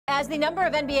As the number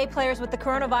of NBA players with the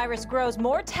coronavirus grows,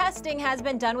 more testing has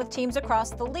been done with teams across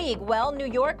the league. Well, New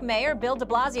York Mayor Bill de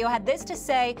Blasio had this to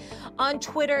say on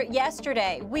Twitter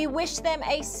yesterday. We wish them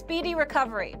a speedy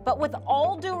recovery, but with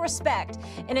all due respect,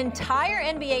 an entire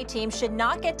NBA team should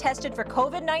not get tested for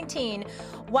COVID-19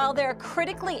 while there are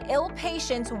critically ill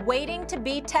patients waiting to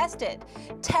be tested.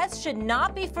 Tests should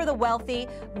not be for the wealthy,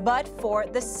 but for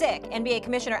the sick. NBA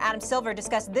Commissioner Adam Silver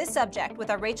discussed this subject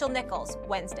with our Rachel Nichols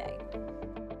Wednesday.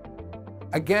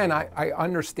 Again, I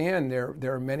understand there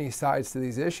are many sides to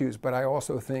these issues, but I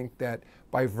also think that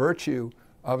by virtue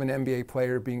of an NBA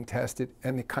player being tested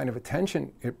and the kind of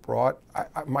attention it brought,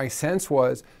 my sense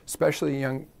was, especially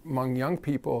among young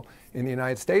people in the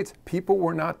United States, people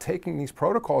were not taking these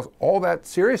protocols all that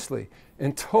seriously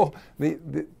until the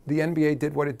NBA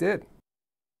did what it did.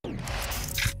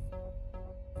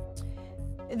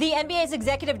 The NBA's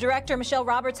executive director, Michelle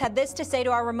Roberts, had this to say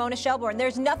to our Ramona Shelbourne.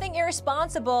 There's nothing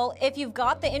irresponsible if you've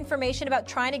got the information about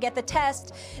trying to get the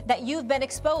test that you've been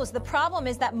exposed. The problem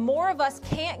is that more of us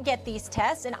can't get these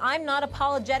tests, and I'm not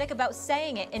apologetic about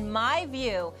saying it. In my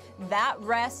view, that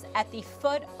rests at the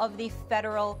foot of the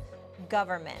federal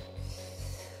government.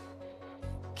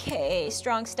 Okay,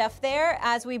 strong stuff there.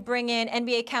 As we bring in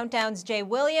NBA Countdown's Jay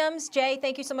Williams. Jay,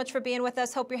 thank you so much for being with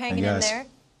us. Hope you're hanging in there.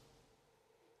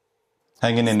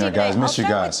 Hanging in there, guys. Miss you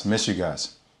Stephen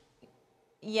guys.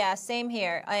 Yeah, same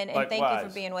here. And thank you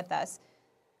for being with us.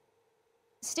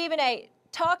 Stephen A.,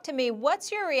 talk to me.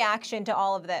 What's your reaction to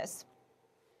all of this?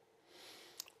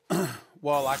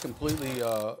 Well, I completely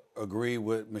agree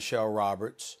with Michelle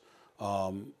Roberts.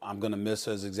 I'm going to miss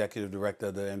her as executive director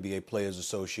of the NBA Players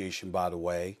Association, by the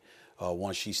way,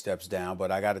 once she steps down.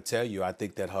 But I got to tell you, I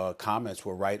think that her comments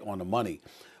were right on the money.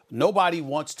 Nobody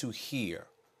wants to hear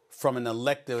from an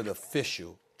elected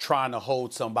official trying to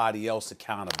hold somebody else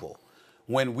accountable,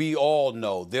 when we all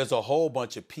know there's a whole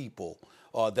bunch of people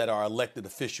that are elected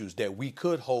officials that we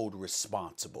could hold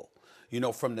responsible, you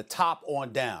know, from the top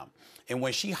on down. And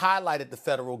when she highlighted the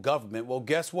federal government, well,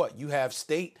 guess what? You have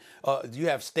state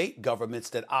governments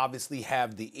that obviously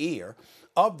have the ear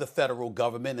of the federal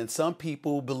government, and some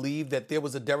people believe that there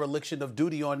was a dereliction of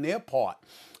duty on their part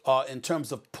in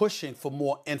terms of pushing for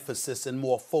more emphasis and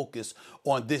more focus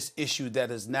on this issue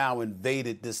that has now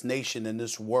invaded this nation and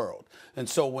this world. And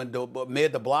so when Mayor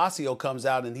de Blasio comes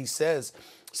out and he says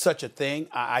such a thing,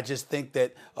 I just think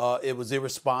that it was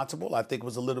irresponsible. I think it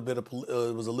was a little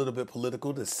bit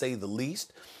political, to say the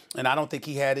least. And I don't think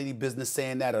he had any business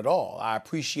saying that at all. I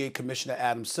appreciate Commissioner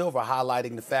Adam Silver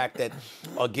highlighting the fact that,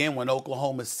 again, when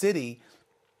Oklahoma City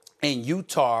and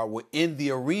Utah were in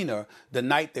the arena the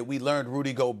night that we learned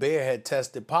Rudy Gobert had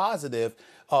tested positive,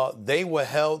 they were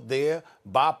held there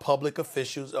by public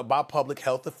officials, by public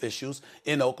health officials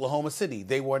in Oklahoma City.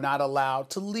 They were not allowed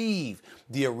to leave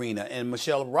the arena. And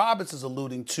Michelle Roberts is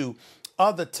alluding to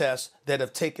other tests that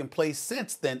have taken place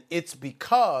since then. It's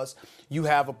because you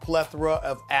have a plethora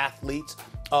of athletes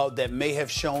that may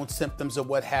have shown symptoms or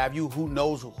what have you. Who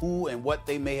knows who and what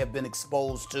they may have been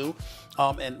exposed to.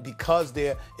 And because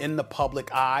they're in the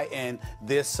public eye and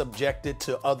they're subjected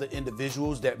to other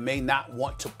individuals that may not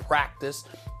want to practice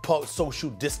social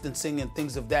distancing and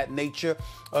things of that nature,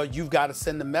 you've got to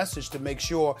send a message to make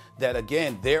sure that,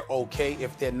 again, they're okay.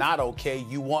 If they're not okay,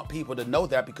 you want people to know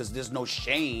that, because there's no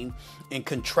shame in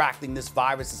contracting this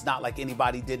virus. It's not like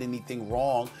anybody did anything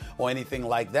wrong or anything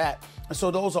like that. And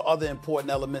so those are other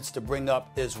important elements to bring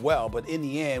up as well. But in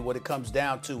the end, what it comes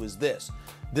down to is this.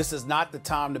 This is not the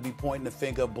time to be pointing the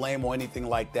finger of blame or anything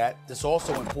like that. It's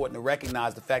also important to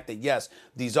recognize the fact that, yes,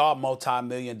 these are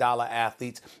multi-million-dollar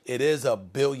athletes. It is a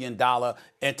billion-dollar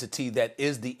entity that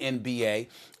is the NBA.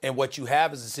 And what you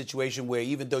have is a situation where,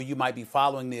 even though you might be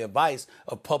following the advice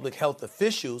of public health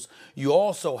officials, you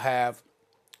also have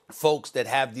folks that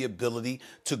have the ability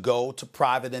to go to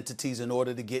private entities in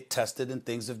order to get tested and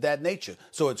things of that nature.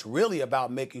 So it's really about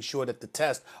making sure that the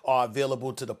tests are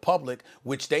available to the public,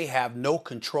 which they have no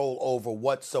control over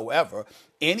whatsoever.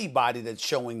 Anybody that's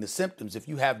showing the symptoms, if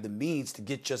you have the means to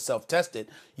get yourself tested,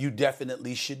 you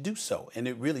definitely should do so. And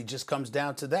it really just comes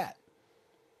down to that.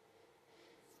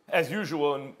 As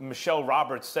usual, when Michelle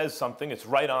Roberts says something, it's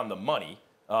right on the money.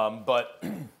 But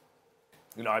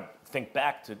you know, I think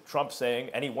back to Trump saying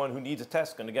anyone who needs a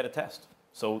test is going to get a test.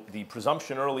 So the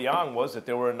presumption early on was that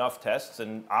there were enough tests,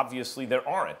 and obviously there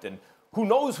aren't. And who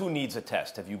knows who needs a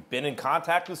test? Have you been in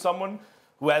contact with someone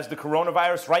who has the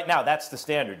coronavirus? Right now, that's the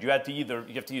standard. You have to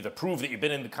either prove that you've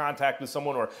been in contact with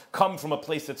someone or come from a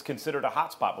place that's considered a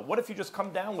hotspot. But what if you just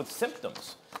come down with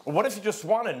symptoms? Or what if you just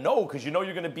want to know because you know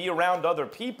you're going to be around other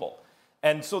people?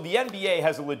 And so the NBA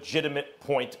has a legitimate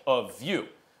point of view.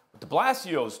 What de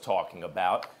Blasio is talking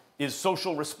about is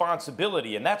social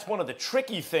responsibility. And that's one of the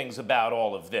tricky things about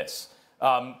all of this.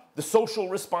 The social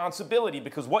responsibility,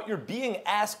 because what you're being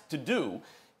asked to do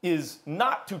is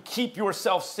not to keep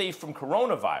yourself safe from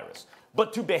coronavirus,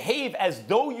 but to behave as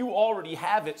though you already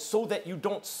have it so that you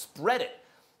don't spread it.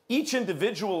 Each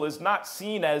individual is not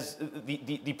seen as,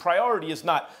 the priority is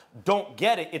not don't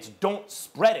get it, it's don't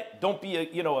spread it. Don't be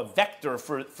a vector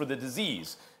for the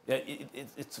disease.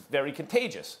 It's very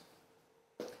contagious.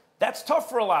 That's tough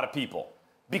for a lot of people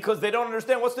because they don't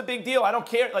understand what's the big deal. I don't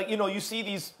care. Like, you see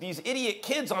these idiot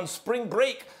kids on spring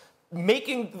break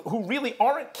who really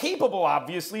aren't capable,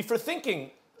 obviously, for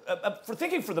thinking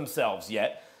for themselves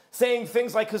yet, saying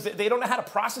things like, because they don't know how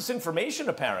to process information,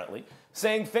 apparently,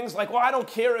 saying things like, well, I don't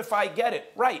care if I get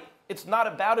it. Right. It's not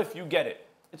about if you get it.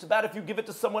 It's about if you give it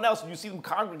to someone else and you see them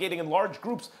congregating in large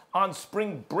groups on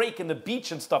spring break in the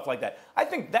beach and stuff like that. I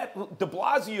think that de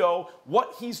Blasio,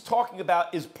 what he's talking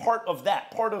about is part of that,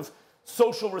 part of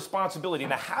social responsibility.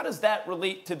 Now, how does that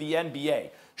relate to the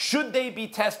NBA? Should they be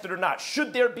tested or not?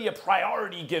 Should there be a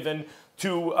priority given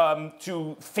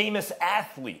to famous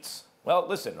athletes? Well,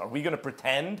 listen, are we going to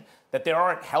pretend that there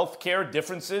aren't healthcare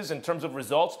differences in terms of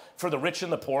results for the rich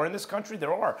and the poor in this country?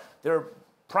 There are. There are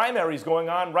primaries going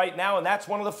on right now, and that's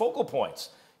one of the focal points.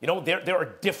 There are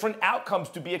different outcomes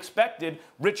to be expected,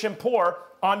 rich and poor,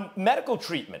 on medical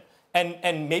treatment.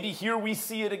 And maybe here we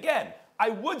see it again. I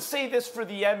would say this for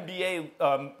the NBA,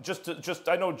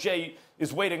 I know Jay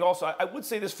is waiting also. I would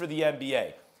say this for the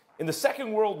NBA. In the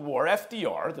Second World War,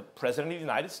 FDR, the President of the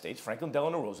United States, Franklin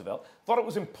Delano Roosevelt, thought it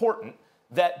was important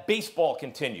that baseball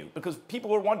continue because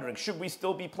people were wondering, should we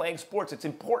still be playing sports? It's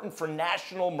important for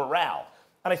national morale.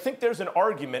 And I think there's an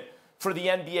argument for the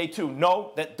NBA too.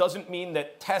 No, that doesn't mean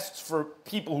that tests for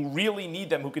people who really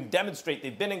need them, who can demonstrate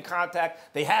they've been in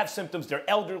contact, they have symptoms, they're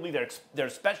elderly, they're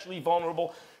especially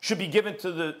vulnerable, should be given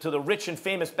to the rich and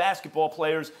famous basketball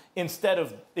players instead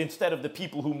of the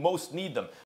people who most need them.